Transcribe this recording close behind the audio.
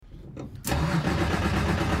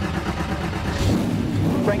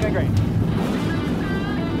Green, green, green.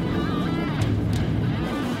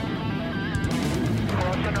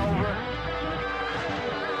 Crossing over.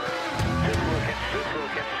 Just looking, just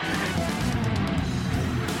looking.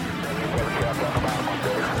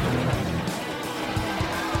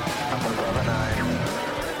 Up above 9.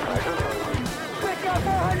 Pick up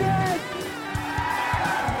 400!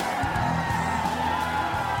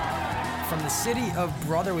 From the city of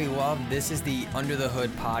brotherly love, this is the Under the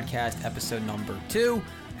Hood podcast, episode number 2,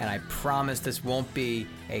 and I promise this won't be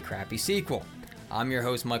a crappy sequel. I'm your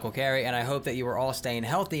host, Michael Carey, and I hope that you are all staying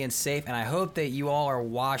healthy and safe, and I hope that you all are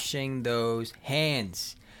washing those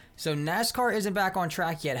hands. So NASCAR isn't back on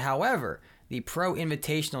track yet. However, the Pro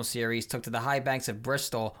Invitational Series took to the high banks of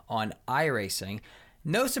Bristol on iRacing.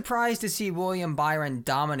 No surprise to see William Byron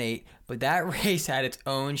dominate, but that race had its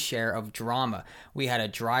own share of drama. We had a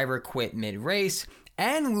driver quit mid-race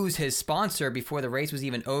and lose his sponsor before the race was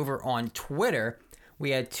even over on Twitter. We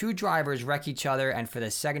had 2 drivers wreck each other, and for the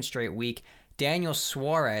second straight week, Daniel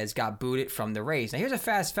Suarez got booted from the race. Now here's a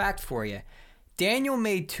fast fact for you. Daniel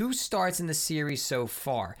made 2 starts in the series so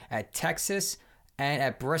far, at Texas and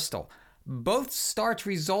at Bristol. Both starts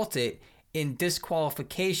resulted in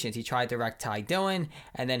disqualifications. He tried to wreck Ty Dillon,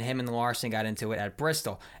 and then him and Larson got into it at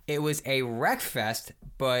Bristol. It was a wreck fest,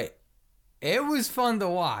 but it was fun to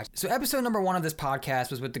watch. So episode number 1 of this podcast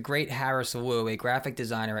was with the great Harris Liu, a graphic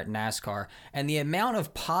designer at NASCAR, and the amount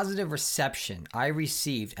of positive reception I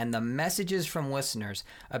received and the messages from listeners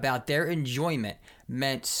about their enjoyment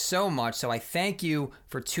meant so much. So I thank you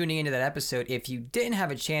for tuning into that episode. If you didn't have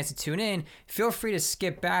a chance to tune in, feel free to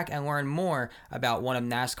skip back and learn more about one of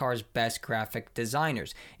NASCAR's best graphic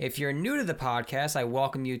designers. If you're new to the podcast, I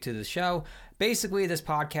welcome you to the show. Basically, this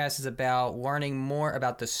podcast is about learning more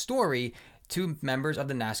about the story to members of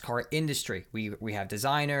the NASCAR industry. We have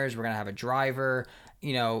designers, we're going to have a driver,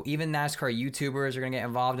 even NASCAR YouTubers are going to get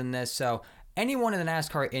involved in this. So anyone in the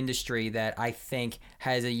NASCAR industry that I think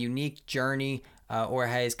has a unique journey or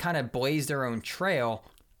has kind of blazed their own trail,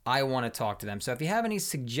 I want to talk to them. So if you have any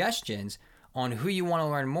suggestions on who you want to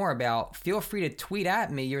learn more about, feel free to tweet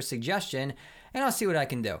at me your suggestion and I'll see what I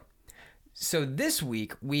can do. So this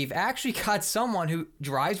week, we've actually got someone who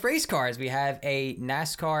drives race cars. We have a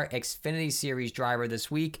NASCAR XFINITY Series driver this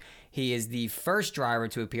week. He is the first driver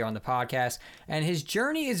to appear on the podcast, and his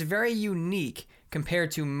journey is very unique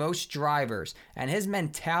compared to most drivers, and his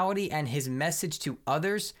mentality and his message to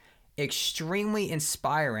others, extremely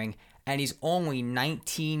inspiring, and he's only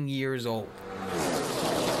 19 years old.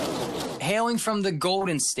 Hailing from the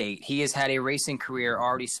Golden State, he has had a racing career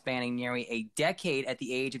already spanning nearly a decade at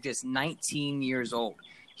the age of just 19 years old.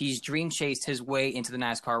 He's dream chased his way into the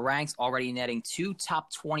NASCAR ranks, already netting 2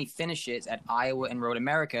 top 20 finishes at Iowa and Road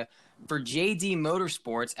America for JD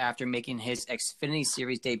Motorsports after making his Xfinity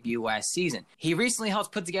Series debut last season. He recently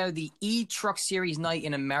helped put together the E-Truck Series Night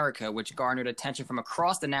in America, which garnered attention from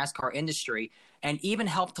across the NASCAR industry, and even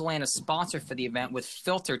helped to land a sponsor for the event with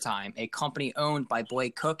Filter Time, a company owned by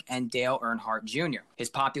Blake Cook and Dale Earnhardt Jr. His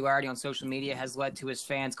popularity on social media has led to his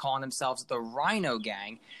fans calling themselves the Rhino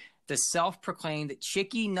Gang. The self-proclaimed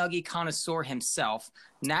Chicky Nuggy connoisseur himself,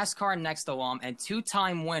 NASCAR Next Alum, and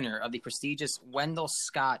 2-time winner of the prestigious Wendell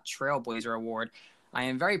Scott Trailblazer Award, I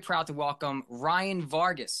am very proud to welcome Ryan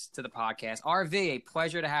Vargas to the podcast. RV, a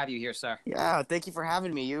pleasure to have you here, sir. Yeah, thank you for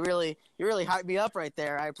having me. You really hyped me up right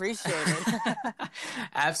there. I appreciate it.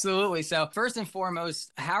 Absolutely. So first and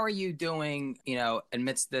foremost, how are you doing,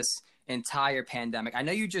 amidst this entire pandemic? I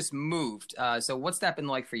know you just moved. So what's that been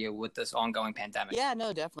like for you with this ongoing pandemic? Yeah,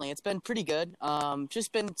 no, definitely. It's been pretty good.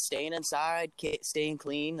 Just been staying inside, staying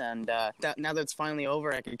clean. And now that it's finally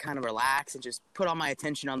over, I can kind of relax and just put all my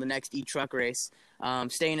attention on the next e-truck race.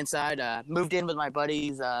 Staying inside, moved in with my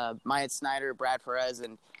buddies, Myatt Snyder, Brad Perez,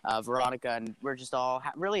 and Veronica, and we're just all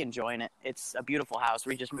really enjoying it. It's a beautiful house.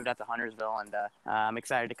 We just moved out to Huntersville, and I'm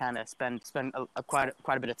excited to kind of spend quite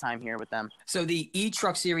a bit of time here with them. So the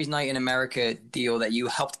E-Truck Series Night in America deal that you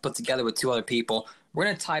helped put together with 2 other people, we're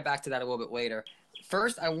going to tie back to that a little bit later.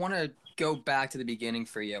 First, I want to go back to the beginning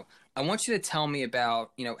for you. I want you to tell me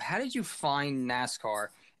about, how did you find NASCAR?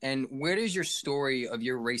 And where does your story of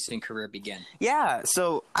your racing career begin? Yeah,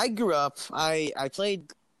 so I grew up, I played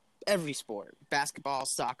every sport, basketball,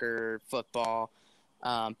 soccer, football,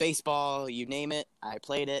 baseball, you name it, I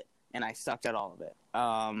played it, and I sucked at all of it.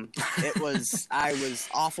 I was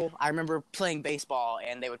awful. I remember playing baseball,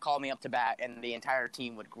 and they would call me up to bat, and the entire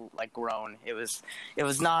team would groan. It was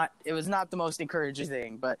not the most encouraging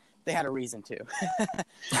thing, but they had a reason to.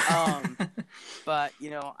 But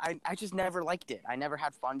I just never liked it. I never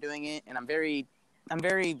had fun doing it, and I'm very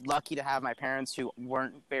lucky to have my parents who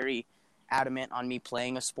weren't very adamant on me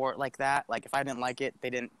playing a sport like that. Like if I didn't like it,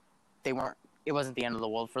 it wasn't the end of the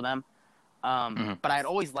world for them. But I had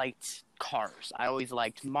always liked cars. I always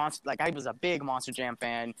liked I was a big Monster Jam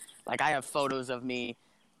fan. Like I have photos of me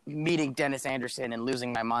meeting Dennis Anderson and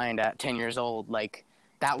losing my mind at 10 years old. Like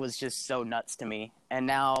that was just so nuts to me. And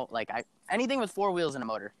now like anything with four wheels and a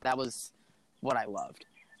motor, that was what I loved.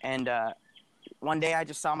 And one day I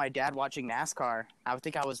just saw my dad watching NASCAR. I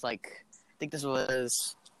think this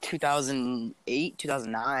was 2008,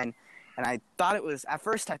 2009. And I thought it was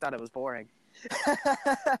boring.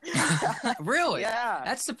 Really? Yeah.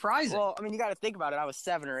 That's surprising. Well, I mean, you got to think about it. I was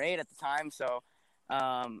 7 or 8 at the time, so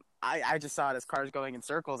I just saw it as cars going in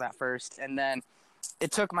circles at first. And then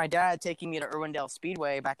it took my dad taking me to Irwindale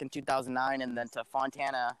Speedway back in 2009 and then to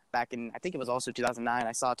Fontana back in, I think it was also 2009.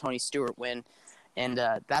 I saw Tony Stewart win, and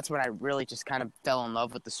that's when I really just kind of fell in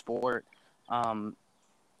love with the sport.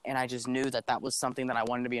 And I just knew that was something that I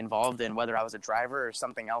wanted to be involved in, whether I was a driver or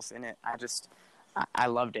something else in it. I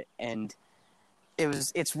loved it. And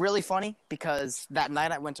it's really funny because that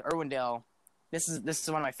night I went to Irwindale. This is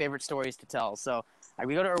one of my favorite stories to tell. So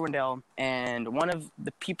we go to Irwindale, and one of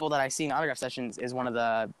the people that I see in autograph sessions is one of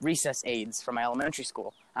the recess aides from my elementary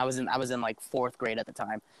school. I was in like 4th grade at the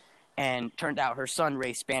time, and turned out her son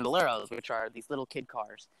raced Bandoleros, which are these little kid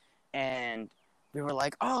cars. And we were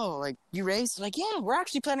like, "Oh, like you race?" Like, "Yeah, we're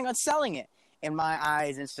actually planning on selling it." And my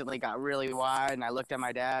eyes instantly got really wide, and I looked at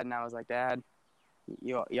my dad, and I was like, "Dad,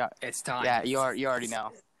 it's time." Yeah, you already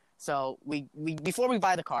know. So we before we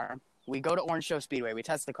buy the car, we go to Orange Show Speedway. We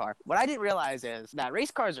test the car. What I didn't realize is that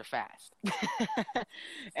race cars are fast.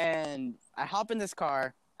 And I hop in this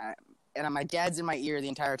car, and my dad's in my ear the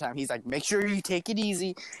entire time. He's like, "Make sure you take it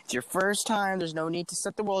easy. It's your first time. There's no need to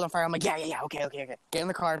set the world on fire." I'm like, yeah, okay. Get in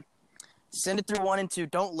the car, send it through 1 and 2.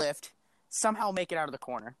 Don't lift. Somehow make it out of the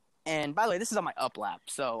corner. And by the way, this is on my up lap,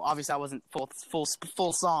 so obviously I wasn't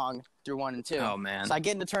full song through 1 and 2. Oh man! So I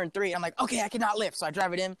get into turn 3. I'm like, okay, I cannot lift. So I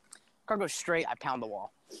drive it in. Car goes straight. I pound the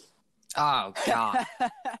wall. Oh god!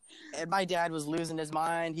 And my dad was losing his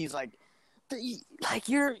mind. He's like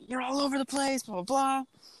you're all over the place. Blah blah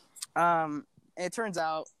blah. And it turns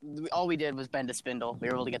out all we did was bend a spindle. We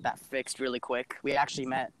were able to get that fixed really quick. We actually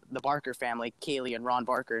met the Barker family, Kaylee and Ron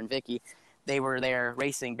Barker and Vicky. They were there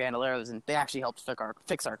racing Bandoleros, and they actually helped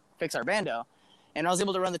fix our bando. And I was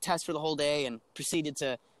able to run the test for the whole day and proceeded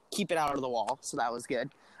to keep it out of the wall, so that was good.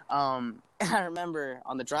 And I remember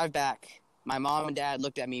on the drive back, my mom and dad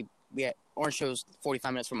looked at me. We had Orange Show's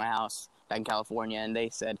 45 minutes from my house back in California, and they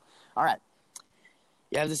said, "All right,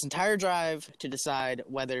 you have this entire drive to decide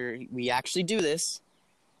whether we actually do this,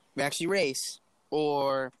 we actually race,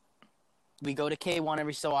 or we go to K1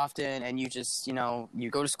 every so often, and you just, you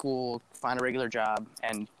go to school, find a regular job,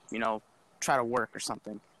 and, try to work or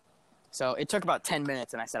something." So it took about 10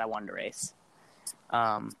 minutes, and I said I wanted to race.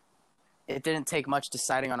 It didn't take much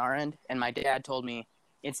deciding on our end, and my dad told me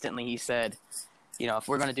instantly, he said, "If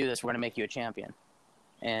we're going to do this, we're going to make you a champion."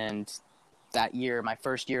 And that year, my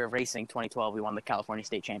first year of racing, 2012, we won the California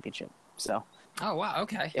State Championship. So. Oh wow!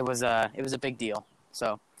 Okay. It was a big deal.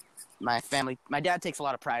 So. My dad takes a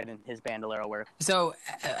lot of pride in his bandolero work. So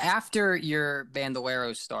after your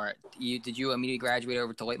bandolero start, did you immediately graduate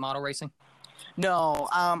over to late model racing? No,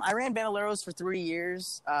 I ran bandoleros for 3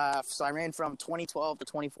 years. So I ran from 2012 to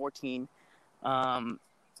 2014.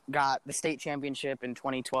 Got the state championship in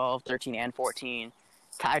 2012, 13, and 14.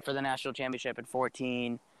 Tied for the national championship in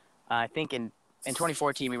 14. I think in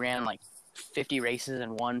 2014 we ran like 50 races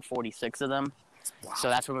and won 46 of them. Wow. So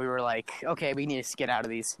that's when we were like, okay, we need to get out of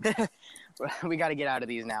these. We got to get out of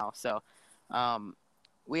these now. So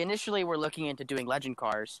we initially were looking into doing legend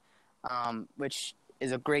cars, which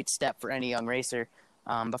is a great step for any young racer.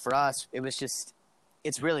 But for us,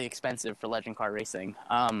 it's really expensive for legend car racing,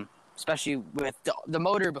 especially with the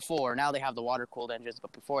motor before. Now they have the water-cooled engines,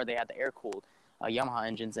 but before they had the air-cooled Yamaha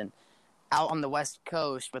engines. And out on the West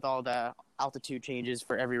Coast with all the altitude changes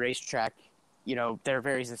for every racetrack, they're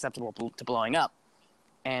very susceptible to blowing up.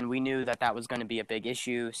 And we knew that was going to be a big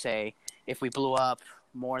issue. Say, if we blew up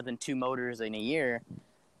more than 2 motors in a year,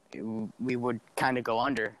 we would kind of go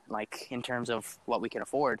under, like, in terms of what we can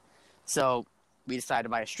afford. So we decided to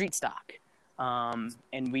buy a street stock. And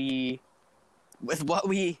with what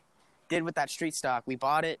we did with that street stock, we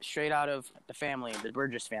bought it straight out of the family, the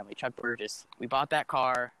Burgess family, Chuck Burgess. We bought that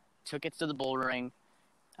car, took it to the bull ring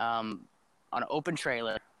on an open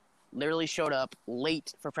trailer. Literally showed up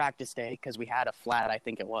late for practice day because we had a flat, I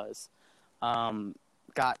think it was.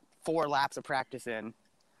 Got 4 laps of practice in,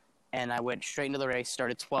 and I went straight into the race,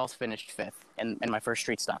 started 12th, finished 5th in my first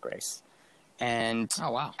street stock race. And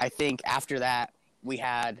oh, wow. I think after that, we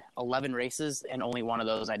had 11 races, and only one of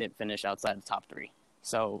those I didn't finish outside the top 3.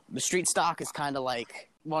 So the street stock is kind of like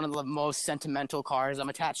one of the most sentimental cars I'm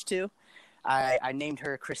attached to. I named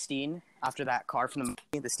her Christine after that car from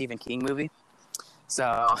the Stephen King movie.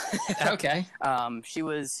 So Okay. she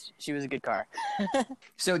was a good car.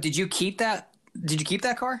 So did you keep that? Did you keep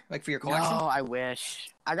that car, like, for your collection? No, I wish.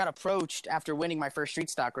 I got approached after winning my first street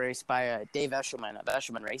stock race by Dave Eshelman of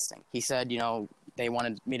Eshelman Racing. He said, they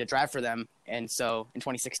wanted me to drive for them, and so in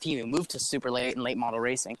 2016 we moved to super late and late model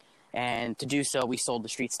racing. And to do so, we sold the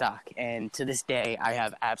street stock. And to this day, I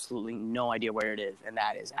have absolutely no idea where it is, and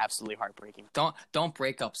that is absolutely heartbreaking. Don't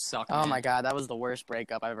breakups suck. Oh man. my God, that was the worst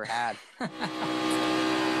breakup I've ever had. Still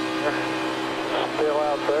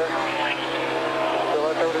out there. Still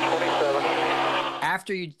out there to 27.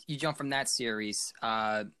 After you jumped from that series,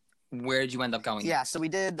 where did you end up going? Yeah, so we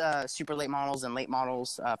did super late models and late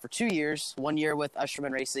models for 2 years. 1 year with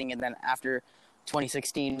Usherman Racing, and then after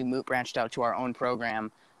 2016, we branched out to our own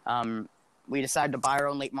program. We decided to buy our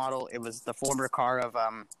own late model. It was the former car of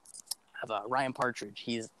Ryan Partridge.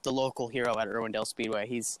 He's the local hero at Irwindale Speedway.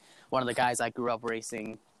 He's one of the guys I grew up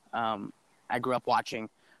racing. I grew up watching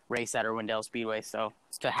race at Irwindale Speedway, so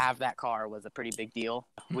to have that car was a pretty big deal.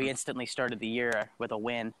 We instantly started the year with a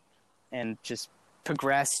win and just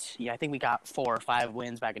progressed. Yeah, I think we got 4 or 5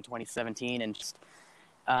 wins back in 2017, and just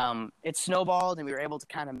it snowballed, and we were able to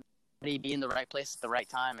kind of be in the right place at the right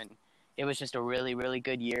time, and it was just a really, really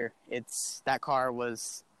good year. That car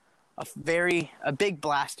was a big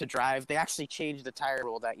blast to drive. They actually changed the tire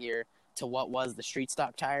rule that year to what was the street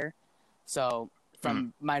stock tire. So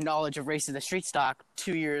from my knowledge of racing the street stock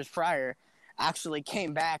 2 years prior, actually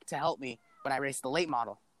came back to help me when I raced the late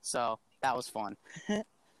model. So that was fun.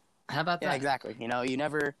 How about that? Yeah, exactly. You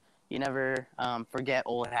never forget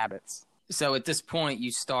old habits. So at this point,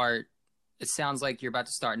 it sounds like you're about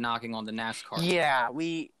to start knocking on the NASCAR. Yeah,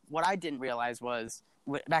 what I didn't realize was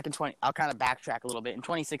back in I'll kind of backtrack a little bit. In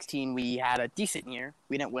 2016, we had a decent year.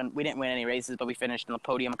 We didn't win any races, but we finished on the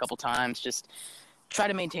podium a couple times. Just try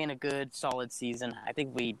to maintain a good, solid season. I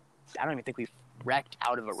don't even think we wrecked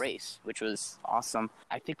out of a race, which was awesome.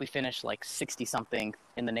 I think we finished like 60 something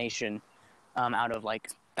in the nation, out of like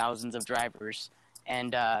thousands of drivers,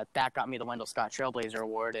 and that got me the Wendell Scott Trailblazer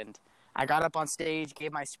Award. And I got up on stage,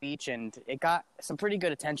 gave my speech, and it got some pretty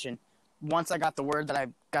good attention. Once I got the word that I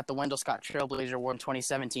got the Wendell Scott Trailblazer Award in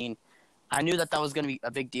 2017, I knew that was going to be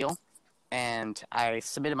a big deal, and I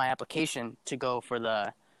submitted my application to go for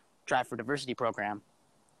the Drive for Diversity program.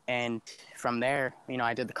 And from there,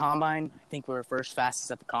 I did the combine. I think we were first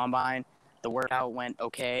fastest at the combine. The workout went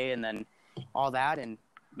okay, and then all that, and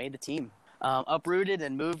made the team. Uprooted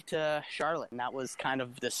and moved to Charlotte, and that was kind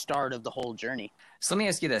of the start of the whole journey. So let me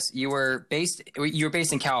ask you this: you were based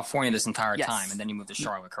in California this entire Yes. time, and then you moved to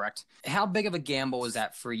Charlotte, correct? How big of a gamble was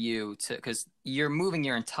that for you? Because you're moving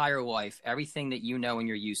your entire life, everything that you know and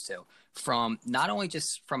you're used to, from not only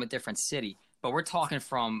just from a different city, but we're talking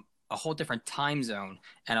from a whole different time zone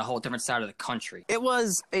and a whole different side of the country. It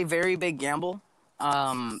was a very big gamble.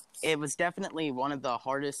 It was definitely one of the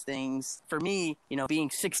hardest things for me.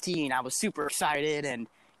 Being 16, I was super excited and,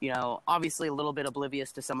 obviously a little bit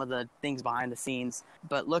oblivious to some of the things behind the scenes.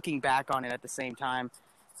 But looking back on it at the same time,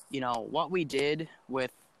 what we did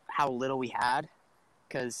with how little we had,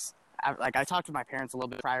 because I talked to my parents a little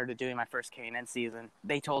bit prior to doing my first K&N season.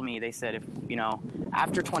 They told me, they said,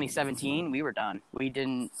 after 2017, we were done. We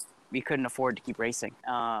couldn't afford to keep racing.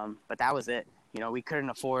 But that was it. We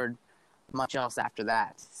couldn't afford much else after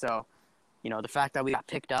that. So, the fact that we got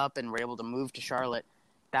picked up and were able to move to Charlotte,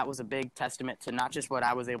 that was a big testament to not just what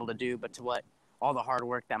I was able to do, but to what all the hard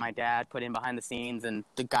work that my dad put in behind the scenes and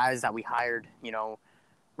the guys that we hired,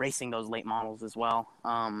 racing those late models as well.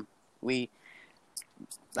 Like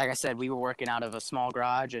I said, we were working out of a small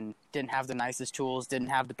garage and didn't have the nicest tools, didn't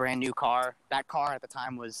have the brand new car. That car at the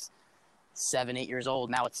time was 7-8 years old.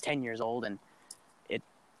 Now it's 10 years old, and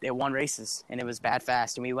it won races, and it was bad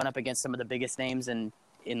fast. And we went up against some of the biggest names on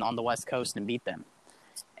the West Coast and beat them.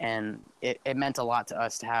 And it meant a lot to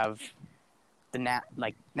us to have the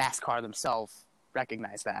NASCAR themselves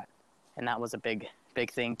recognize that. And that was a big,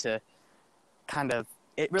 big thing to kind of,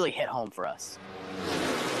 it really hit home for us.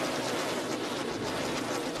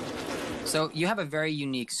 So you have a very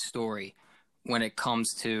unique story when it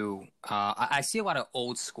comes to, I see a lot of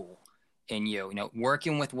old school in you,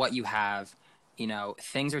 working with what you have,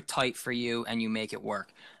 things are tight for you and you make it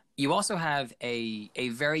work. You also have a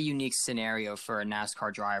very unique scenario for a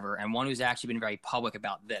NASCAR driver, and one who's actually been very public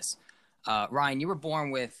about this. Ryan, you were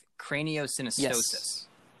born with craniosynostosis. Yes.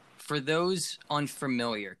 For those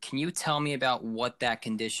unfamiliar, can you tell me about what that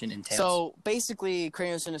condition entails? So basically,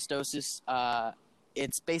 craniosynostosis,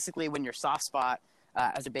 It's basically when your soft spot,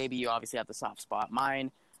 as a baby, you obviously have the soft spot.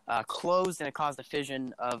 Mine closed, and it caused a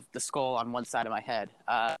fission of the skull on one side of my head.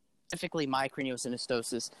 Specifically, my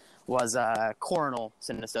craniosynostosis was coronal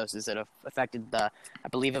synostosis. It affected I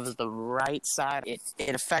believe it was the right side.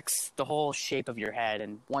 It affects the whole shape of your head,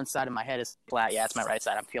 and one side of my head is flat. Yeah, it's my right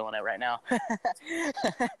side. I'm feeling it right now.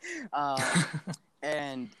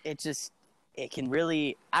 And it can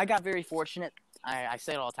really, I got very fortunate. I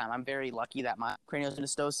say it all the time. I'm very lucky that my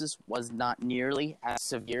craniosynostosis was not nearly as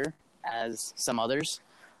severe as some others.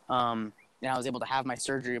 And I was able to have my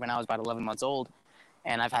surgery when I was about 11 months old.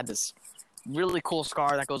 And I've had this really cool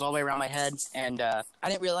scar that goes all the way around my head. And I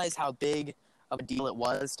didn't realize how big of a deal it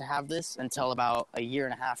was to have this until about a year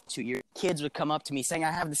and a half, 2 years. Kids would come up to me saying,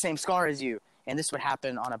 I have the same scar as you. And this would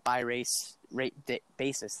happen on a by-race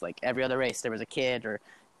basis. Like every other race, there was a kid or a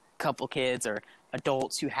couple kids or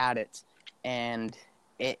adults who had it. And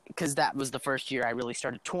because that was the first year I really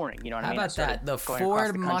started touring, you know what I mean? How about that? The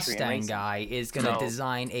Ford Mustang guy is going to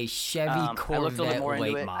design a Chevy Corvette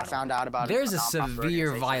late model. I found out about There's a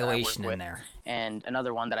severe violation in there. And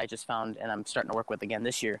another one that I just found, and I'm starting to work with again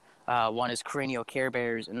this year. One is Cranial Care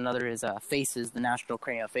Bears, and another is FACES, the National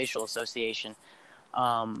Craniofacial Association.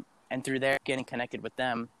 And through there, getting connected with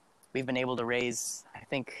them, we've been able to raise, I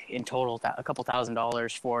think, in total, a couple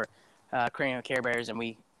 $1,000s for Cranial Care Bears,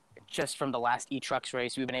 and just from the last eTrucks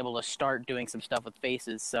race, we've been able to start doing some stuff with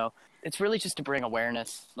FACES. So it's really just to bring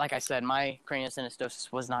awareness. Like I said, my craniosynostosis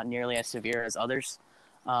was not nearly as severe as others,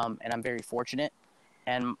 and I'm very fortunate.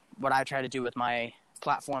 And what I try to do with my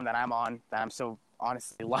platform that I'm on, that I'm so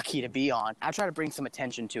honestly lucky to be on, I try to bring some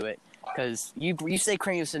attention to it. Because you say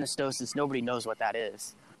craniosynostosis, nobody knows what that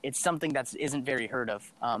is. It's something that isn't very heard of.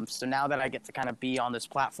 So now that I get to kind of be on this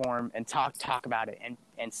platform and talk about it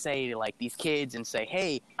and say to like these kids and say,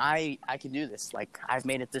 hey, I can do this. Like I've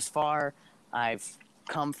made it this far. I've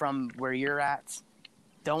come from where you're at.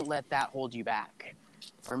 Don't let that hold you back.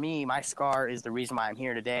 For me, my scar is the reason why I'm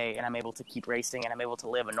here today, and I'm able to keep racing, and I'm able to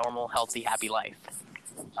live a normal, healthy, happy life.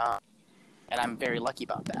 And I'm very lucky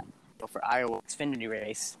about that. So for Iowa XFINITY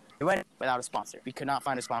race, we went without a sponsor. We could not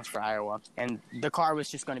find a sponsor for Iowa, and the car was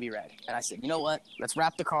just going to be red. And I said, you know what? Let's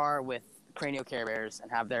wrap the car with Cranial Care Bears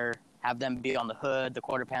and have them be on the hood, the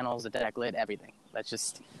quarter panels, the deck lid, everything. Let's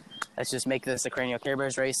just make this a Cranial Care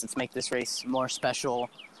Bears race. Let's make this race more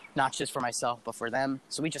special, not just for myself, but for them.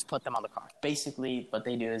 So we just put them on the car. Basically, what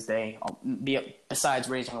they do is besides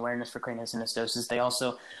raising awareness for craniosynostosis, they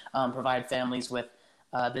also provide families with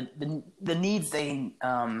the needs they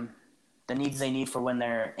need for when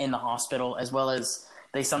they're in the hospital, as well as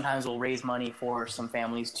they sometimes will raise money for some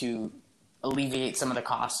families to alleviate some of the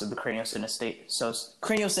costs of the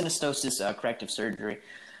craniosynostosis corrective surgery.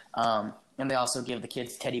 And they also give the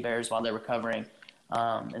kids teddy bears while they're recovering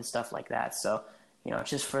and stuff like that. So,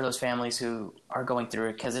 just for those families who are going through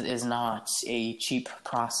it, because it is not a cheap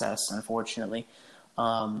process, unfortunately.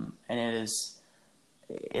 And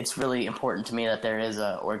it's really important to me that there is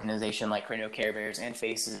an organization like Cranial Care Bears and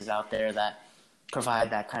FACES out there that provide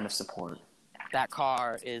that kind of support. That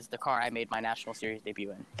car is the car I made my National Series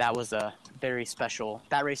debut in. That was a very special.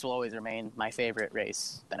 That race will always remain my favorite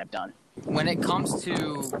race that I've done. When it comes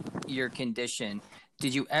to your condition,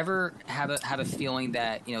 did you ever have a feeling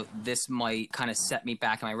that, this might kind of set me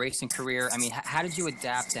back in my racing career? I mean, how did you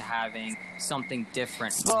adapt to having something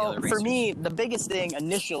different from the other racers? For me, the biggest thing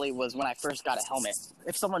initially was when I first got a helmet.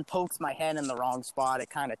 If someone pokes my head in the wrong spot, it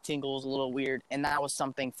kind of tingles a little weird. And that was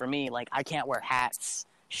something for me, like I can't wear hats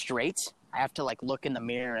straight. I have to look in the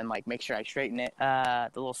mirror and make sure I straighten it. The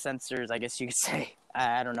little sensors, I guess you could say,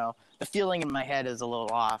 I don't know. The feeling in my head is a little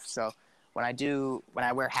off. So when I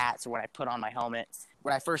wear hats or when I put on my helmet,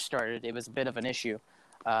 when I first started, it was a bit of an issue.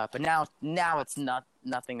 But now it's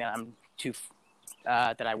nothing that I'm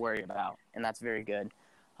that I worry about, and that's very good.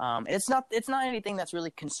 It's not anything that's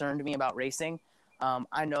really concerned me about racing.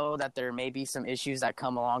 I know that there may be some issues that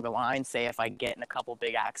come along the line. Say if I get in a couple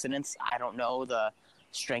big accidents, I don't know the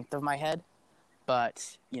strength of my head,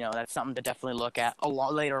 but that's something to definitely look at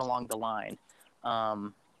later along the line.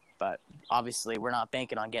 But obviously, we're not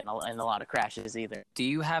banking on getting in a lot of crashes either. Do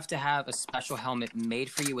you have to have a special helmet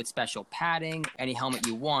made for you with special padding? Any helmet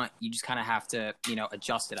you want, you just kind of have to,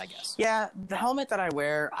 adjust it, I guess. Yeah, the helmet that I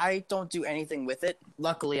wear, I don't do anything with it.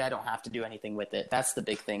 Luckily, I don't have to do anything with it. That's the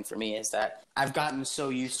big thing for me, is that I've gotten so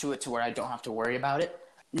used to it to where I don't have to worry about it.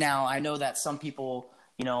 Now, I know that some people,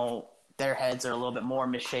 their heads are a little bit more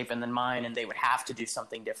misshapen than mine, and they would have to do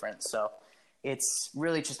something different. So it's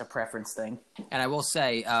really just a preference thing. And I will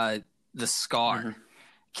say, the scar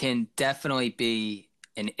can definitely be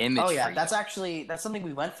an image. Oh yeah, for you. that's something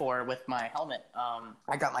we went for with my helmet.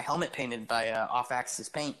 I got my helmet painted by Off-Axis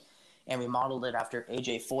Paint, and we modeled it after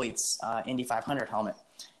AJ Foyt's Indy 500 helmet.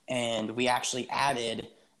 And we actually added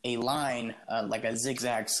a line, like a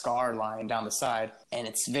zigzag scar line down the side, and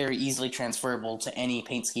it's very easily transferable to any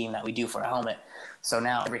paint scheme that we do for a helmet. So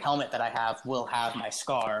now every helmet that I have will have my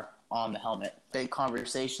scar on the helmet. Big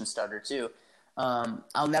conversation starter too.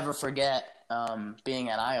 I'll never forget being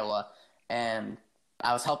at Iowa, and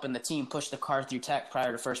I was helping the team push the car through tech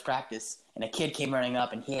prior to first practice, and a kid came running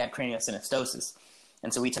up, and he had craniosynostosis.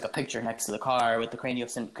 And so we took a picture next to the car with the cranial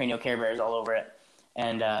care bears all over it.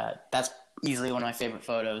 And that's easily one of my favorite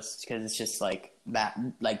photos because it's just like that.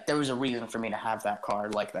 Like, there was a reason for me to have that car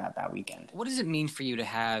like that weekend. What does it mean for you to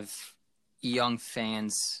have young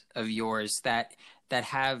fans of yours that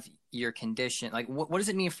have your condition? Like, what does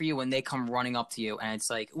it mean for you when they come running up to you and it's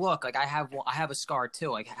like, look, like I have a scar too.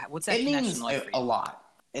 Like, what's that connection means like for you? A lot.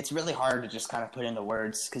 It's really hard to just kind of put into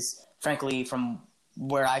words because, frankly, from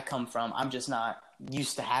where I come from, I'm just not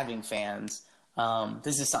used to having fans.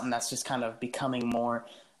 This is something that's just kind of becoming more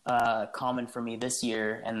common for me this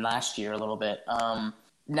year and last year a little bit.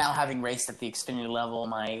 Now having raced at the Xfinity level,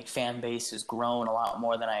 my fan base has grown a lot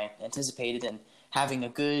more than I anticipated, and having a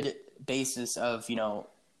good basis of,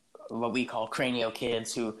 what we call cranio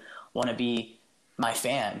kids who want to be my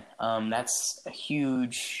fan. That's a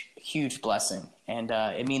huge, huge blessing. And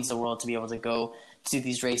it means the world to be able to go to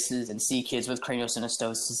these races and see kids with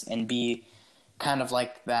craniosynostosis and be kind of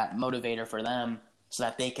like that motivator for them so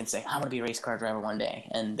that they can say, I'm going to be a race car driver one day,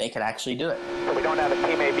 and they could actually do it. So we don't have a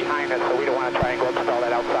teammate behind us, so we don't want to try and go against all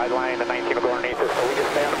that outside line. The 19 will go underneath us, so we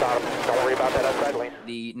just stay on the bottom. Don't worry about that outside lane.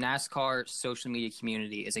 The NASCAR social media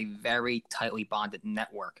community is a very tightly bonded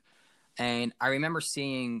network. And I remember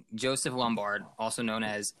seeing Joseph Lombard, also known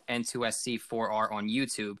as N2SC4R on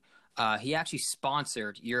YouTube. He actually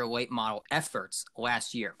sponsored your late model efforts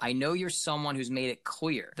last year. I know you're someone who's made it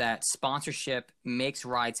clear that sponsorship makes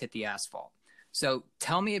rides hit the asphalt. So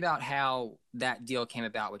tell me about how that deal came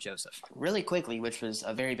about with Joseph. Really quickly, which was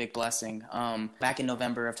a very big blessing. Back in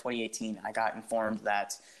November of 2018, I got informed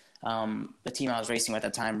that the team I was racing with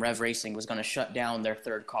at the time, Rev Racing, was going to shut down their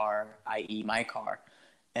third car, i.e. my car,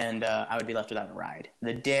 and I would be left without a ride.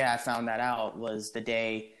 The day I found that out was the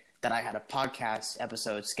day that I had a podcast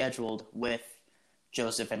episode scheduled with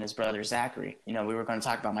Joseph and his brother Zachary. We were going to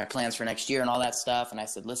talk about my plans for next year and all that stuff. And I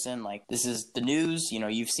said, listen, like, this is the news.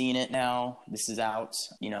 You've seen it now. This is out.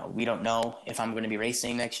 We don't know if I'm going to be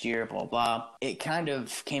racing next year, blah, blah. It kind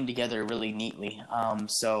of came together really neatly.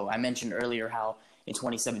 So I mentioned earlier how in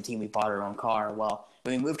 2017 we bought our own car. Well,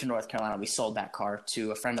 when we moved to North Carolina, we sold that car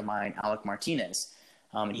to a friend of mine, Alec Martinez.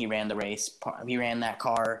 And he ran the race. He ran that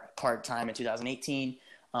car part-time in 2018.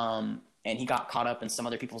 And he got caught up in some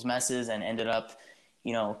other people's messes and ended up,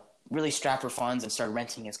 really strapped for funds and started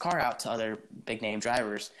renting his car out to other big name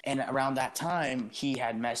drivers. And around that time, he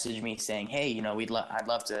had messaged me saying, hey, I'd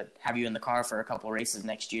love to have you in the car for a couple races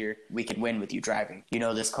next year. We could win with you driving. You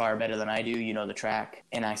know this car better than I do. You know the track.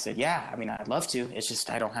 And I said, yeah, I'd love to. It's just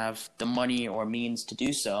I don't have the money or means to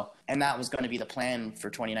do so. And that was going to be the plan for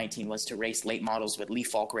 2019, was to race late models with Lee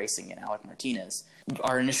Falk Racing and Alec Martinez.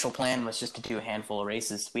 Our initial plan was just to do a handful of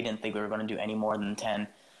races. We didn't think we were going to do any more than 10.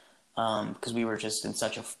 Because we were just in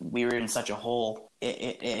such a hole.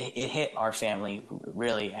 It hit our family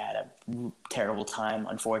really at a terrible time,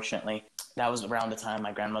 unfortunately. That was around the time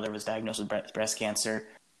my grandmother was diagnosed with breast cancer.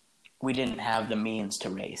 We didn't have the means to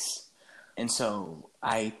race. And so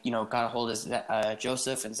I, got a hold of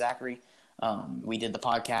Joseph and Zachary. We did the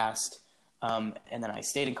podcast, and then I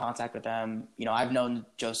stayed in contact with them. I've known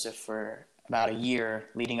Joseph for about a year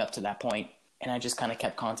leading up to that point. And I just kind of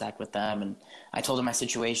kept contact with them. And I told them my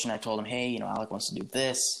situation. I told them, hey, Alec wants to do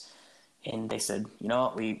this. And they said, we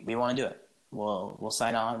want to do it. We'll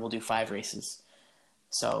sign on. We'll do 5 races.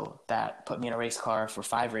 So that put me in a race car for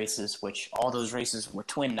 5 races, which all those races were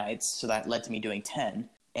twin nights. So that led to me doing 10.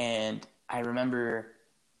 And I remember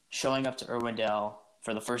showing up to Irwindale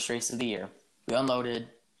for the first race of the year. We unloaded,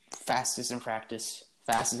 fastest in practice,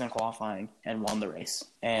 fastest in qualifying, and won the race.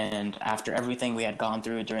 And after everything we had gone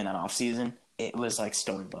through during that off season, it was like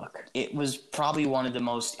storybook. It was probably one of the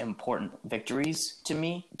most important victories to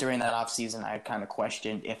me. During that off season, I kind of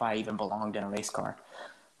questioned if I even belonged in a race car.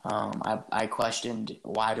 I questioned,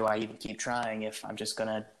 why do I even keep trying if I'm just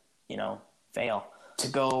going to, fail? To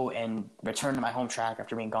go and return to my home track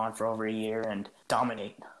after being gone for over a year and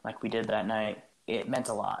dominate like we did that night, it meant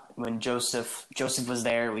a lot. When Joseph was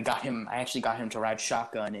there, I actually got him to ride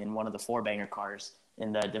shotgun in one of the 4-banger cars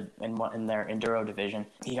in their enduro division.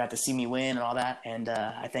 He got to see me win and all that, and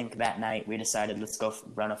I think that night we decided, let's go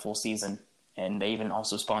run a full season and they even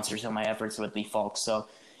also sponsored some of my efforts with the Folks. So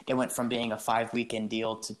it went from being a 5-weekend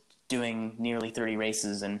deal to doing nearly 30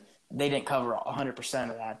 races, and they didn't cover 100%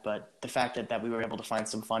 of that, but the fact that we were able to find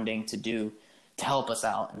some funding to help us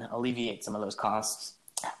out and alleviate some of those costs,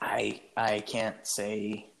 I can't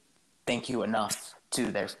say thank you enough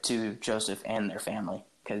to Joseph and their family,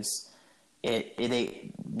 because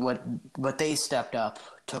what they stepped up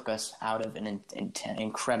took us out of an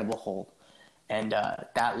incredible hole, and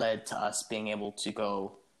that led to us being able to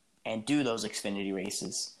go and do those Xfinity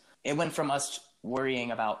races. It went from us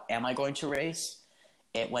worrying about, am I going to race?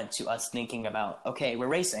 It went to us thinking about, okay, we're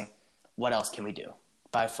racing. What else can we do?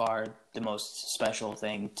 By far the most special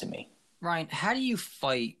thing to me. Ryan, how do you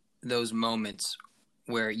fight those moments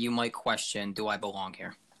where you might question, do I belong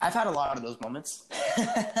here? I've had a lot of those moments,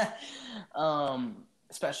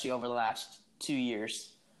 especially over the last 2 years.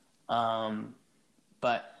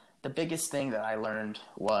 But the biggest thing that I learned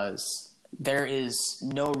was there is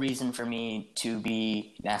no reason for me to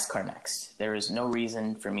be NASCAR Next. There is no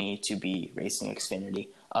reason for me to be racing Xfinity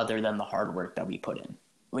other than the hard work that we put in.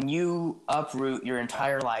 When you uproot your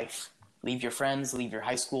entire life, leave your friends, leave your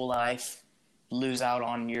high school life, lose out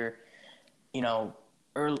on your,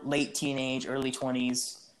 late teenage, early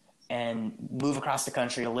 20s, and move across the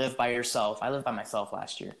country to live by yourself. I lived by myself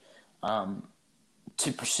last year,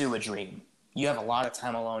 to pursue a dream. You have a lot of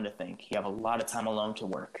time alone to think. You have a lot of time alone to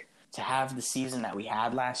work. To have the season that we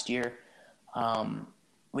had last year,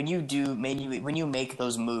 when you make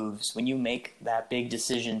those moves, when you make that big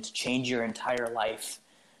decision to change your entire life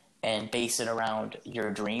and base it around your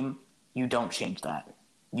dream, you don't change that.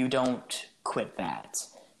 You don't quit that.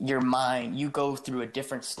 Your mind, you go through a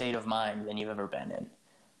different state of mind than you've ever been in.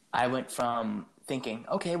 I went from thinking,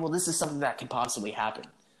 okay, well, this is something that can possibly happen,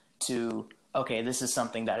 to, okay, this is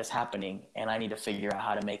something that is happening and I need to figure out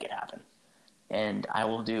how to make it happen. And I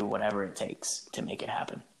will do whatever it takes to make it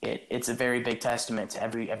happen. It's a very big testament to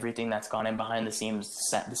everything that's gone in behind the scenes,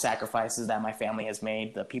 the sacrifices that my family has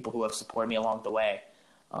made, the people who have supported me along the way.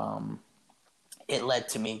 It led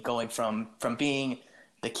to me going from being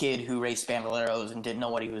the kid who raced Bandoleros and didn't know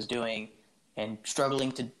what he was doing and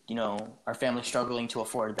struggling to, our family struggling to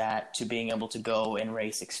afford that, to being able to go and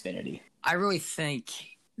race Xfinity. I really think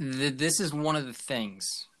that this is one of the things,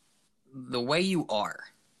 the way you are.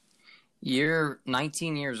 You're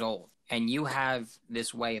 19 years old, and you have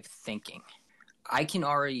this way of thinking. I can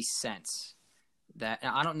already sense that,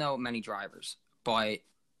 and I don't know many drivers, but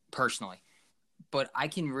personally, but I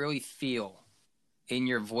can really feel in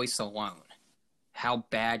your voice alone how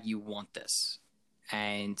bad you want this.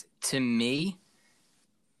 And to me,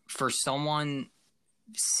 for someone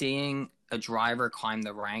seeing a driver climb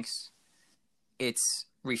the ranks, it's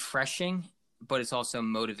refreshing, but it's also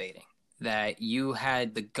motivating that you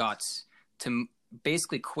had the guts to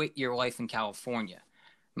basically quit your life in California,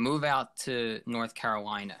 move out to North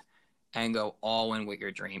Carolina, and go all in with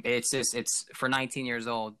your dream. It's for 19 years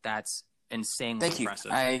old, that's insanely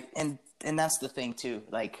impressive. Thank you. And that's the thing too.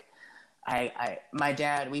 Like, my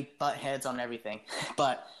dad, we butt heads on everything,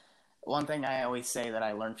 but one thing I always say that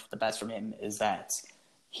I learned the best from him is that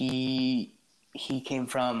he came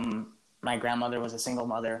from, my grandmother was a single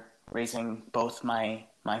mother, raising both my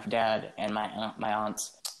dad and my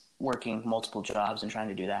aunts, working multiple jobs and trying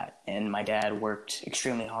to do that. And my dad worked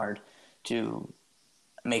extremely hard to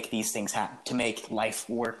make these things happen, to make life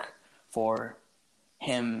work for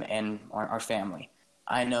him and our family.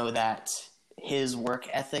 I know that his work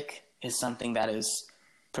ethic is something that has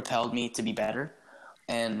propelled me to be better,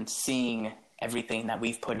 and seeing everything that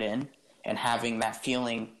we've put in and having that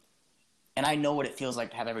feeling. And I know what it feels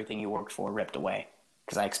like to have everything you worked for ripped away,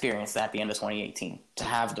 because I experienced that at the end of 2018, to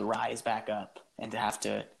have the rise back up and to have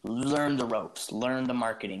to learn the ropes, learn the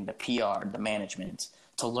marketing, the PR, the management,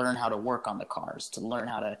 to learn how to work on the cars, to learn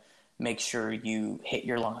how to make sure you hit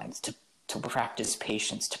your lines, to practice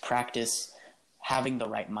patience, to practice having the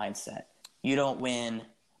right mindset. You don't win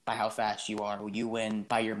by how fast you are. You win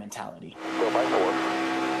by your mentality. Go by 4.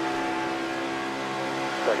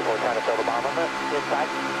 34 trying to fill the bomb on the inside.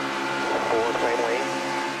 4 same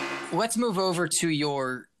lane. Let's move over to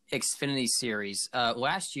your XFINITY Series.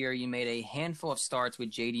 Last year, you made a handful of starts with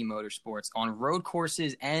JD Motorsports on road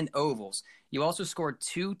courses and ovals. You also scored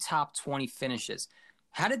 2 top 20 finishes.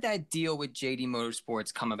 How did that deal with JD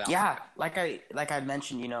Motorsports come about? Yeah, like I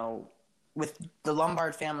mentioned, with the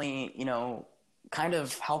Lombard family, kind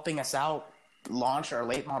of helping us out launch our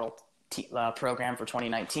late model program for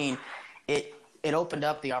 2019, it opened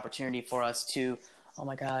up the opportunity for us to, oh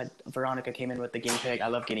my God, Veronica came in with the guinea pig. I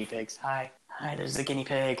love guinea pigs. Hi, there's the guinea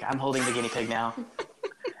pig. I'm holding the guinea pig now.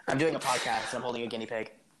 I'm doing a podcast. I'm holding a guinea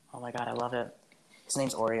pig. Oh my God, I love it. His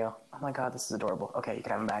name's Oreo. Oh my God, this is adorable. Okay, you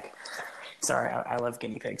can have him back. Sorry, I love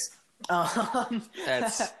guinea pigs.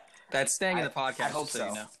 That's staying in the podcast. I hope so.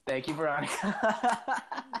 You know. Thank you, Veronica.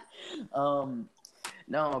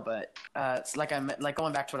 No, but it's like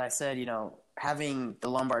going back to what I said, you know, having the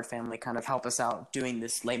Lombard family kind of help us out doing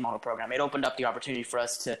this late model program, it opened up the opportunity for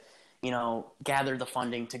us to, you know, gather the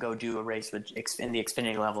funding to go do a race in the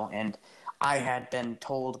Xfinity level. And I had been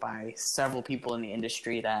told by several people in the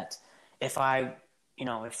industry that if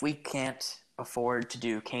we can't afford to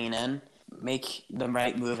do K&N, make the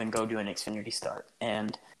right move and go do an Xfinity start.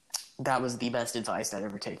 And that was the best advice I'd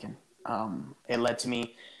ever taken. It led to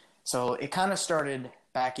me. So it kind of started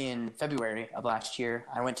back in February of last year.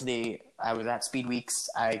 I was at Speed Weeks.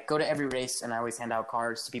 I go to every race and I always hand out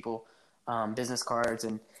cards to people, business cards,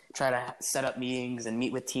 and try to set up meetings and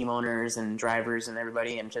meet with team owners and drivers and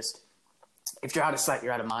everybody. And just, if you're out of sight,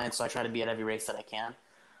 you're out of mind. So I try to be at every race that I can.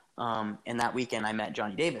 And that weekend I met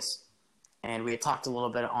Johnny Davis, and we had talked a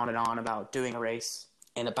little bit on and on about doing a race,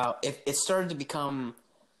 and it started to become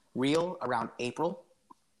real around April.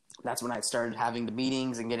 That's when I started having the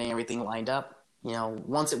meetings and getting everything lined up. You know,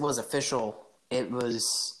 once it was official, it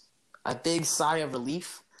was a big sigh of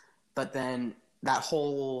relief, but then that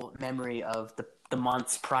whole memory of the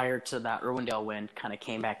months prior to that Irwindale win kind of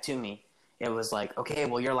came back to me. It was like, okay,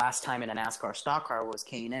 well, your last time in a NASCAR stock car was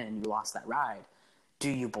K&N and you lost that ride. Do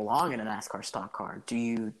you belong in a NASCAR stock car? Do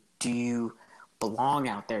you belong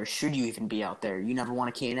out there? Should you even be out there? You never won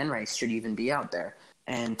a K&N race. Should you even be out there?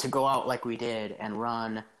 And to go out like we did and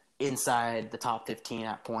run inside the top 15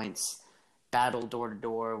 at points, battle door to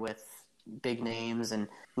door with big names, and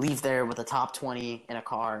leave there with a top 20 in a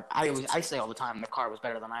car. I say all the time the car was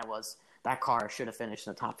better than I was. That car should have finished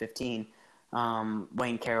in the top 15.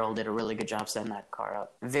 Wayne Carroll did a really good job setting that car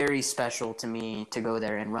up. Very special to me to go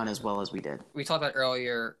there and run as well as we did. We talked about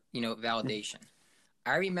earlier, you know, validation.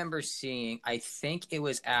 I remember seeing, I think it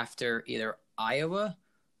was after either Iowa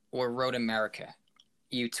or Road America,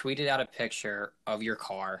 you tweeted out a picture of your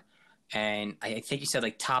car, and I think you said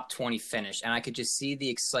like top 20 finish, and I could just see the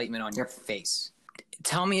excitement on your face.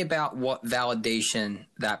 Tell me about what validation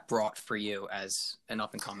that brought for you as an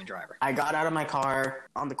up-and-coming driver. I got out of my car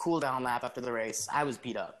on the cool-down lap after the race. I was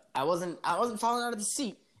beat up. I wasn't falling out of the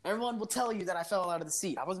seat. Everyone will tell you that I fell out of the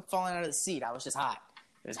seat. I wasn't falling out of the seat. I was just hot.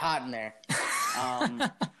 It was hot in there. I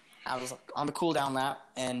was on the cool-down lap,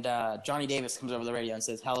 and Johnny Davis comes over the radio and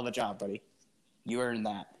says, "Hell of a job, buddy. You earned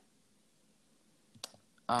that."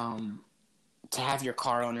 To have your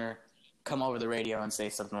car owner come over the radio and say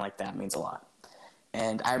something like that means a lot.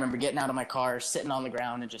 And I remember getting out of my car, sitting on the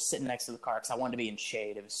ground, and just sitting next to the car because I wanted to be in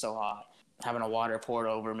shade. It was so hot. Having a water poured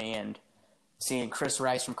over me, and seeing Chris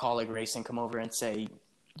Rice from Colleague Racing come over and say,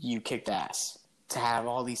 "You kicked ass." To have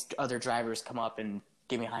all these other drivers come up and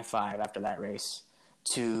give me a high five after that race.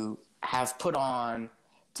 To have put on,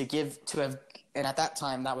 and at that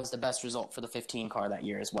time, that was the best result for the 15 car that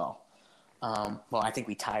year as well. Well, I think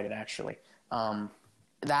we tied it, actually.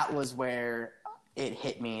 That was where it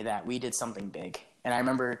hit me that we did something big. And I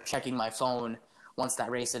remember checking my phone once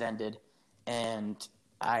that race had ended, and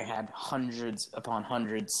I had hundreds upon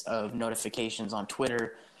hundreds of notifications on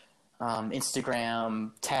Twitter,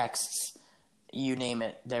 Instagram, texts, you name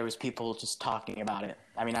it. There was people just talking about it.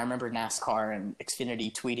 I mean, I remember NASCAR and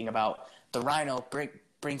Xfinity tweeting about the Rhino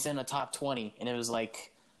brings in a top 20, and it was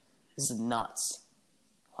like, this is nuts.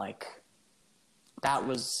 Like, that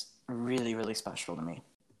was really, really special to me.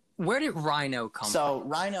 Where did Rhino come from? So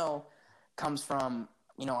Rhino comes from,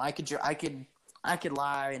 you know, I could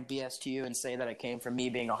lie and BS to you and say that it came from me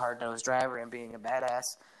being a hard-nosed driver and being a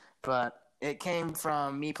badass, but it came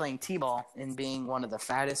from me playing t-ball and being one of the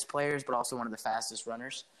fattest players, but also one of the fastest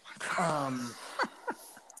runners.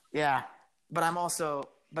 Yeah, but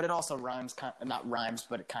it also rhymes, not rhymes,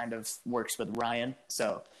 but it kind of works with Ryan.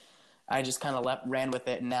 So I just kind of ran with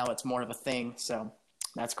it, and now it's more of a thing. So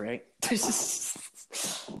that's great.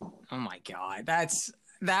 Oh my God,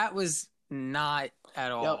 that was not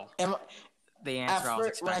at all the answer I was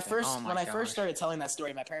expecting. When I first started telling that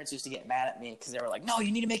story, my parents used to get mad at me because they were like, "No,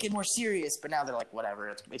 you need to make it more serious." But now they're like,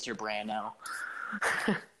 "Whatever, it's your brand now."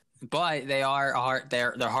 But they are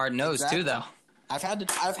they're hard nosed too, though. I've had to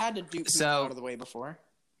do people out of the way before.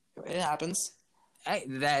 It happens. Hey,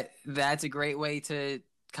 that's a great way to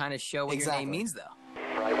kind of show what your name means, though.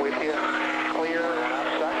 Right with you. Clear. Out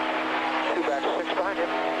of sight. 2 back, 6 behind you.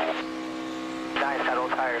 Nice. Got all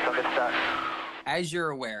tires. So good stuff. As you're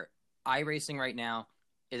aware, iRacing right now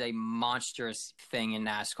is a monstrous thing in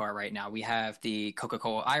NASCAR right now. We have the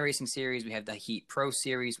Coca-Cola iRacing Series. We have the Heat Pro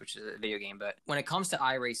Series, which is a video game. But when it comes to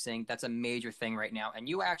iRacing, that's a major thing right now. And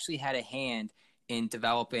you actually had a hand in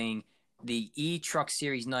developing the E-Truck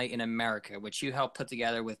Series Night in America, which you helped put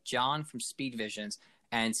together with John from Speed Visions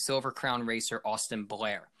and Silver Crown racer Austin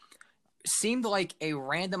Blair. Seemed like a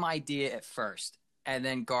random idea at first and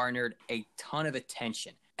then garnered a ton of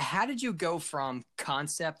attention. How did you go from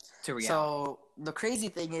concept to reality? So the crazy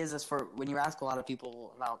thing is for when you ask a lot of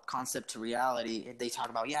people about concept to reality, they talk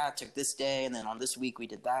about, it took this day, and then on this week we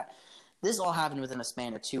did that. This all happened within a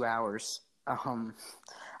span of 2 hours.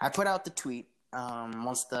 I put out the tweet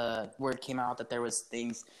once the word came out that there was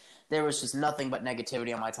just nothing but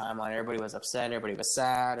negativity on my timeline. Everybody was upset, everybody was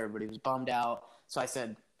sad, everybody was bummed out. So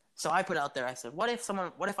I put out there, I said,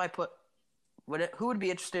 who would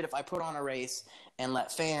be interested if I put on a race and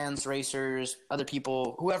let fans, racers, other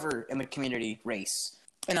people, whoever in the community race?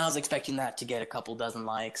 And I was expecting that to get a couple dozen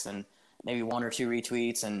likes and maybe 1 or 2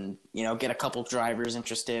 retweets and, get a couple drivers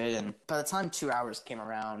interested. And by the time 2 hours came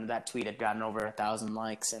around, that tweet had gotten over 1,000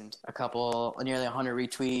 likes and nearly 100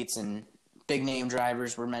 retweets, and big name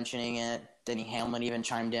drivers were mentioning it. Denny Hamlin even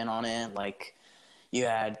chimed in on it. Like, you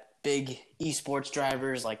had big esports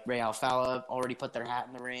drivers like Ray Alfala already put their hat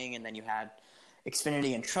in the ring, and then you had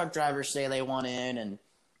Xfinity and truck drivers say they want in, and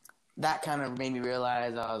that kind of made me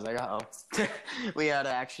realize, I was like, uh-oh, we got to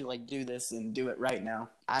actually do this and do it right now.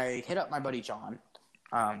 I hit up my buddy John.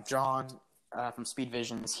 John from Speed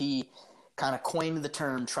Visions, he kind of coined the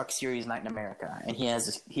term Truck Series Night in America, and he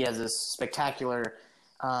has this spectacular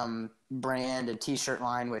brand and t-shirt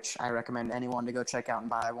line, which I recommend anyone to go check out and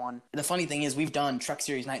buy one. The funny thing is, we've done Truck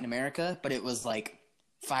Series Night in America, but it was like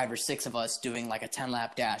 5 or 6 of us doing like a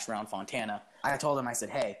 10-lap dash around Fontana. I told him, I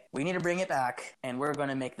said, hey, we need to bring it back, and we're going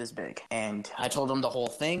to make this big. And I told him the whole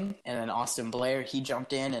thing, and then Austin Blair, he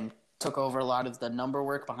jumped in and took over a lot of the number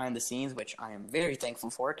work behind the scenes, which I am very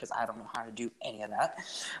thankful for, because I don't know how to do any of that.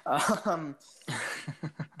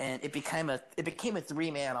 And it became a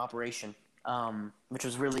 3-man operation, which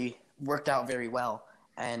was really worked out very well.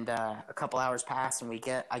 And a couple hours passed, and I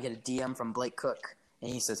get a DM from Blake Cook.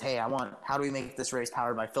 And he says, hey, how do we make this race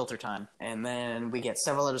powered by Filter Time? And then we get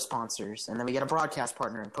several other sponsors. And then we get a broadcast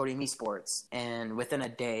partner in Podium Esports. And within a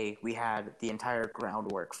day, we had the entire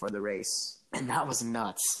groundwork for the race. And that was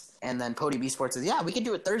nuts. And then Podium Esports says, we can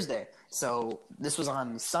do it Thursday. So this was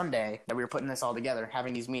on Sunday that we were putting this all together,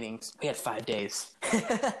 having these meetings. We had 5 days.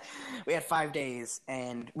 We had 5 days,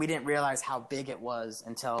 and we didn't realize how big it was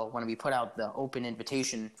until when we put out the open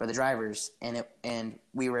invitation for the drivers, and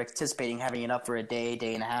we were anticipating having it up for a day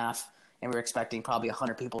and a half, and we were expecting probably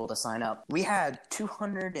 100 people to sign up. We had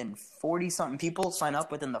 240-something people sign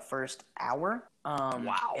up within the first hour.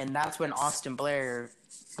 Wow. And that's when Austin Blair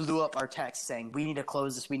blew up our text saying, we need to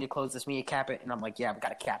close this, we need to cap it. And I'm like, yeah, we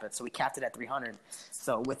got to cap it. So we capped it at 300.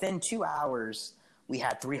 So within 2 hours, we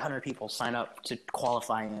had 300 people sign up to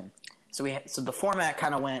qualify in. So the format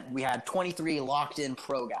kind of went, we had 23 locked-in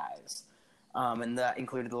pro guys. And that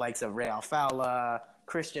included the likes of Ray Alfala,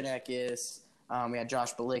 Christian Eckes, we had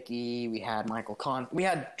Josh Balicki, we had Michael Kahn. We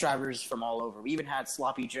had drivers from all over. We even had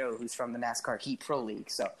Sloppy Joe, who's from the NASCAR Heat Pro League.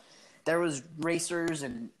 So there was racers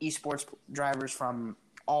and esports drivers from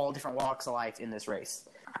all different walks of life in this race.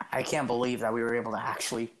 I can't believe that we were able to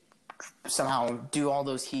actually somehow do all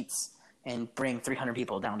those heats and bring 300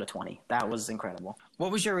 people down to 20. That was incredible.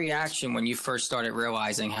 What was your reaction when you first started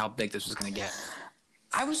realizing how big this was going to get?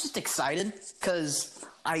 I was just excited because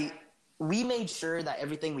we made sure that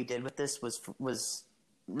everything we did with this was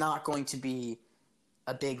not going to be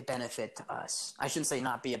a big benefit to us. I shouldn't say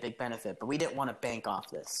not be a big benefit, but we didn't want to bank off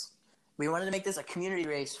this. We wanted to make this a community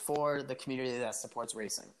race for the community that supports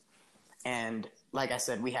racing. And like I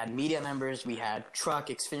said, we had media members, we had truck,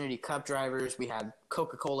 Xfinity Cup drivers, we had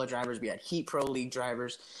Coca-Cola drivers, we had Heat Pro League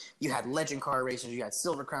drivers, you had Legend Car racers, you had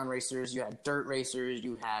Silver Crown racers, you had dirt racers,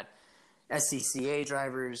 you had SCCA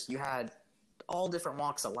drivers, you had all different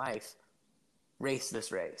walks of life race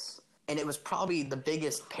this race. And it was probably the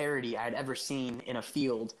biggest parity I'd ever seen in a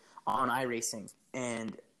field on iRacing.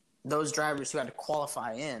 And those drivers who had to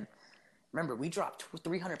qualify in, remember, we dropped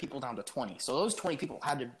 300 people down to 20. So those 20 people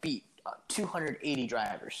had to beat 280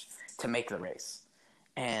 drivers to make the race.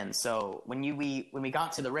 And so when we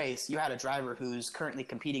got to the race, you had a driver who's currently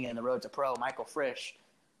competing in the Road to Pro, Michael Frisch,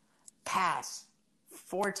 pass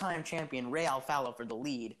 4-time champion Ray Alfala for the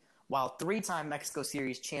lead, while 3-time Mexico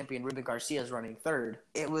Series champion Ruben Garcia is running third.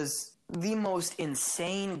 It was the most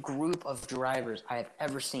insane group of drivers I have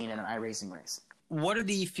ever seen in an iRacing race. What do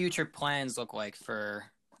the future plans look like for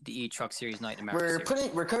the E-Truck Series Night in America?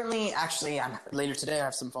 We're currently actually later today. I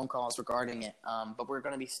have some phone calls regarding it, but we're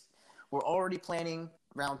already planning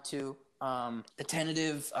round 2. The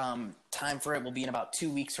tentative time for it will be in about 2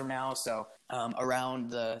 weeks from now. So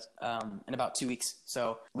around in about 2 weeks.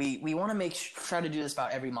 So we want to try to do this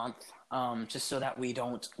about every month, just so that we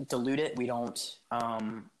don't dilute it, we don't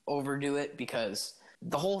overdo it, because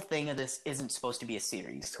the whole thing of this isn't supposed to be a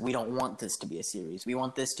series. We don't want this to be a series. We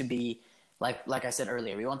want this to be like I said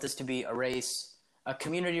earlier. We want this to be a race, a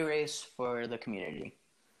community race for the community.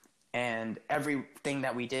 And everything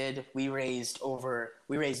that we did, we raised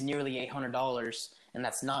nearly $800, and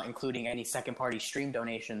that's not including any second-party stream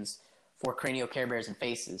donations for Cranial Care Bears and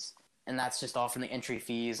Faces. And that's just all from the entry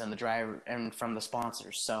fees and the driver and from the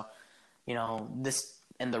sponsors. So, this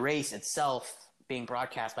and the race itself being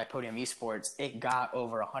broadcast by Podium Esports, it got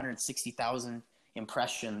over 160,000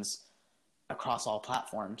 impressions across all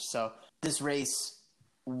platforms. So this race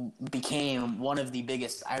became one of the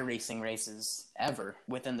biggest iRacing races ever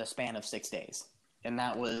within the span of 6 days. And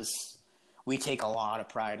we take a lot of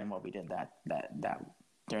pride in what we did that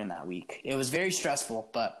during that week. It was very stressful,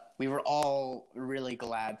 but we were all really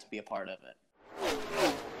glad to be a part of it.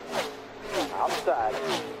 Outside,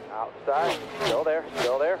 still there,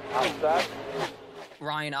 outside.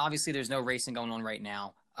 Ryan, obviously there's no racing going on right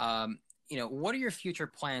now. What do your future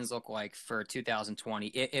plans look like for 2020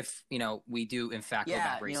 if we do in fact go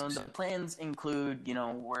back racing? The plans include,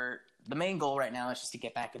 the main goal right now is just to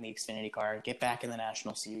get back in the Xfinity car, get back in the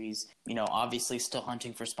National Series, obviously still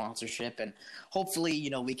hunting for sponsorship, and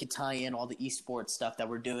hopefully, we could tie in all the esports stuff that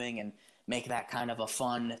we're doing and make that kind of a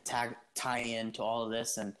fun tie-in to all of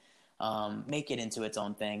this and make it into its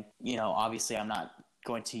own thing. Obviously I'm not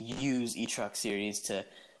going to use eTruck Series to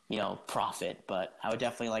profit, but I would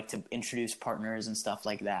definitely like to introduce partners and stuff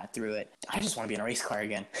like that through it. I just want to be in a race car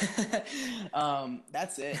again.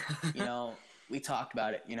 That's it. We talked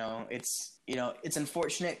about it. It's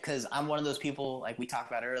unfortunate because I'm one of those people, like we talked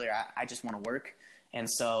about earlier, I just want to work. And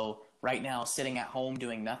so right now, sitting at home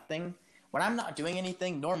doing nothing, when I'm not doing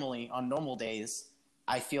anything normally on normal days,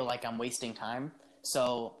 I feel like I'm wasting time.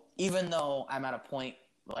 So even though I'm at a point,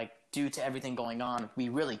 like due to everything going on, we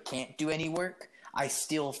really can't do any work, I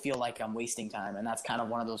still feel like I'm wasting time. And that's kind of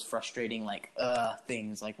one of those frustrating,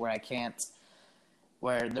 things, like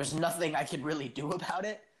where there's nothing I could really do about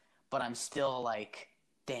it, but I'm still like,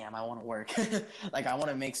 damn, I want to work. Like, I want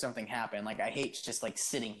to make something happen. Like, I hate just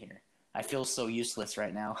sitting here. I feel so useless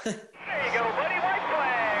right now. There you go, buddy. White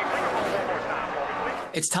flag. Bring 'em home one more time for me,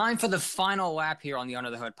 please. It's time for the final lap here on the Under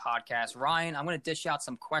the Hood podcast. Ryan, I'm going to dish out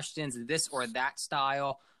some questions, this or that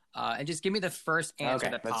style, and just give me the first answer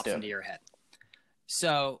that pops into your head.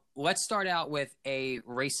 So let's start out with a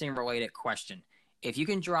racing-related question. If you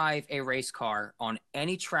can drive a race car on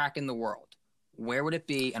any track in the world, where would it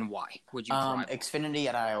be and why would you drive it? Xfinity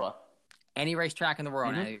at Iowa. Any racetrack in the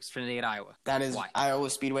world, Xfinity at Iowa. That is, why? Iowa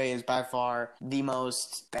Speedway is by far the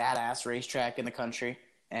most badass racetrack in the country,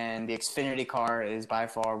 and the Xfinity car is by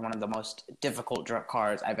far one of the most difficult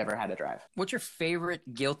cars I've ever had to drive. What's your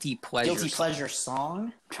favorite guilty pleasure? Pleasure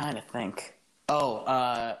song? I'm trying to think.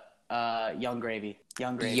 Young Gravy.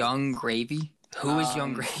 Young Gravy? Who is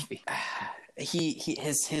Young Gravy?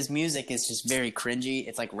 His music is just very cringy.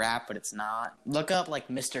 It's like rap, but it's not. Look up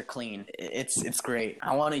Mr. Clean. It's great.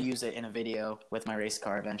 I want to use it in a video with my race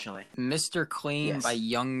car eventually. Mr. Clean by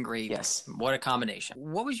Young Gravy. Yes. What a combination.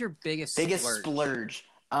 What was your biggest splurge?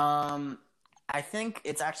 I think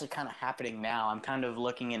it's actually kind of happening now. I'm kind of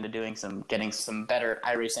looking into getting some better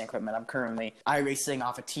iRacing equipment. I'm currently iRacing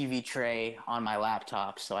off a TV tray on my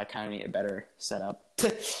laptop, so I kind of need a better setup.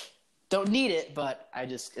 Don't need it, but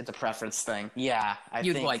it's a preference thing. Yeah,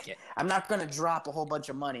 You'd like it. I'm not going to drop a whole bunch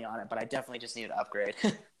of money on it, but I definitely just need to upgrade.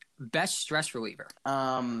 Best stress reliever?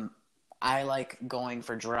 I like going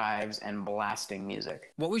for drives and blasting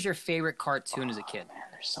music. What was your favorite cartoon as a kid? Man,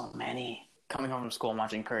 there's so many. Coming home from school and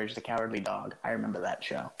watching Courage the Cowardly Dog. I remember that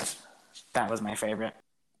show. That was my favorite.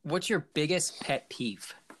 What's your biggest pet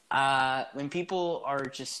peeve? When people are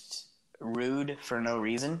just rude for no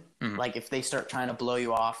reason. Like if they start trying to blow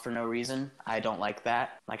you off for no reason, I don't like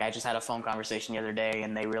that. Like I just had a phone conversation the other day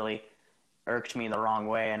and they really irked me the wrong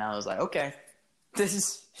way and I was like, okay, this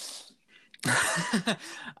is...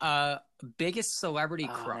 Biggest celebrity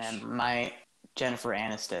crush? Man, my Jennifer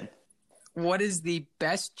Aniston. What is the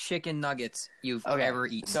best chicken nuggets you've ever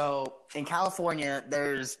eaten? So in California,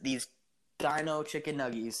 there's these dino chicken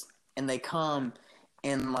nuggies, and they come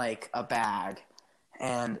in a bag.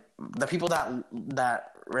 And the people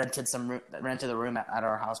that rented the room at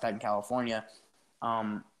our house back in California,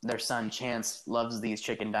 their son Chance loves these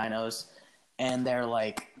chicken dinos, and they're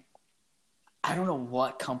I don't know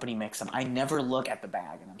what company makes them. I never look at the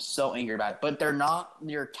bag, and I'm so angry about it. But they're not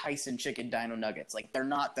your Tyson chicken dino nuggets. They're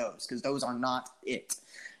not those, because those are not it.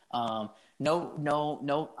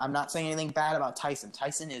 No. I'm not saying anything bad about Tyson.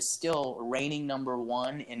 Tyson is still reigning number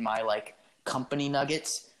one in my like company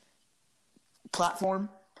nuggets platform,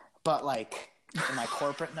 but like in my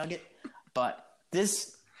corporate nugget. But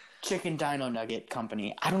this Chicken Dino Nugget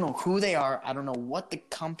company, I don't know who they are. I don't know what the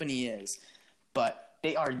company is, but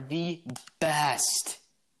they are the best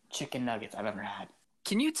chicken nuggets I've ever had.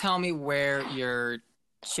 Can you tell me where your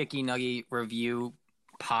Chicky Nugget review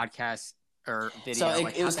podcast or video? So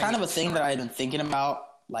it was kind of a thing that I had been thinking about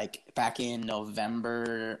like back in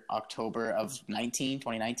November, October of 2019.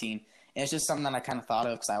 And it's just something that I kind of thought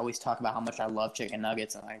of because I always talk about how much I love chicken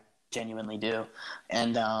nuggets, and I genuinely do.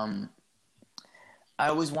 And I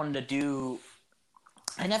always wanted to do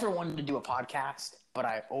 – I never wanted to do a podcast, but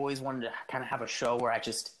I always wanted to kind of have a show where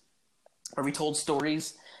where we told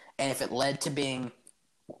stories, and if it led to being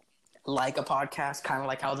like a podcast, kind of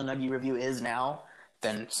like how the Nugget Review is now,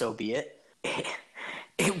 then so be it.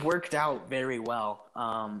 It worked out very well.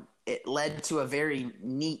 It led to a very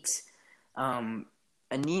neat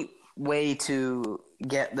way to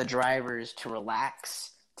get the drivers to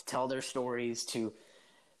relax, to tell their stories, to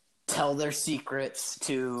tell their secrets,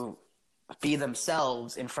 to be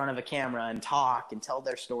themselves in front of a camera and talk and tell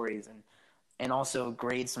their stories, and also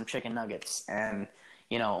grade some chicken nuggets. And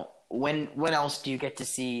you know, when else do you get to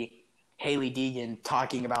see Haley Deegan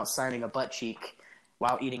talking about signing a butt cheek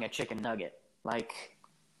while eating a chicken nugget? Like,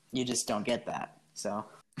 you just don't get that. So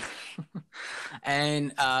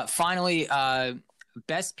and finally,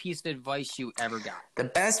 best piece of advice you ever got. The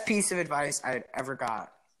best piece of advice I ever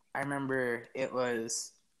got, I remember it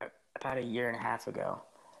was about a year and a half ago.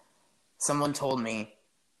 Someone told me,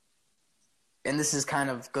 and this is kind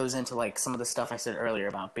of goes into like some of the stuff I said earlier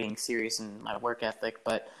about being serious in my work ethic,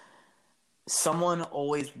 but someone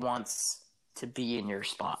always wants to be in your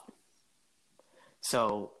spot.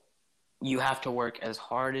 So you have to work as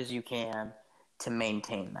hard as you can to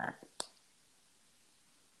maintain that.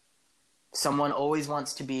 Someone always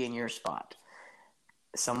wants to be in your spot.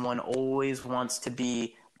 Someone always wants to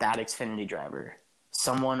be that Xfinity driver.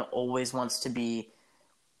 Someone always wants to be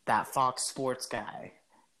that Fox Sports guy.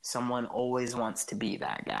 Someone always wants to be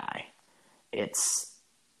that guy.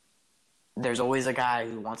 There's always a guy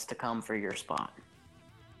who wants to come for your spot.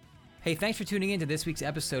 Hey, thanks for tuning in to this week's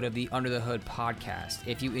episode of the Under the Hood podcast.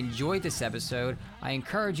 If you enjoyed this episode, I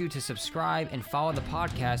encourage you to subscribe and follow the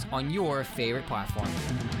podcast on your favorite platform.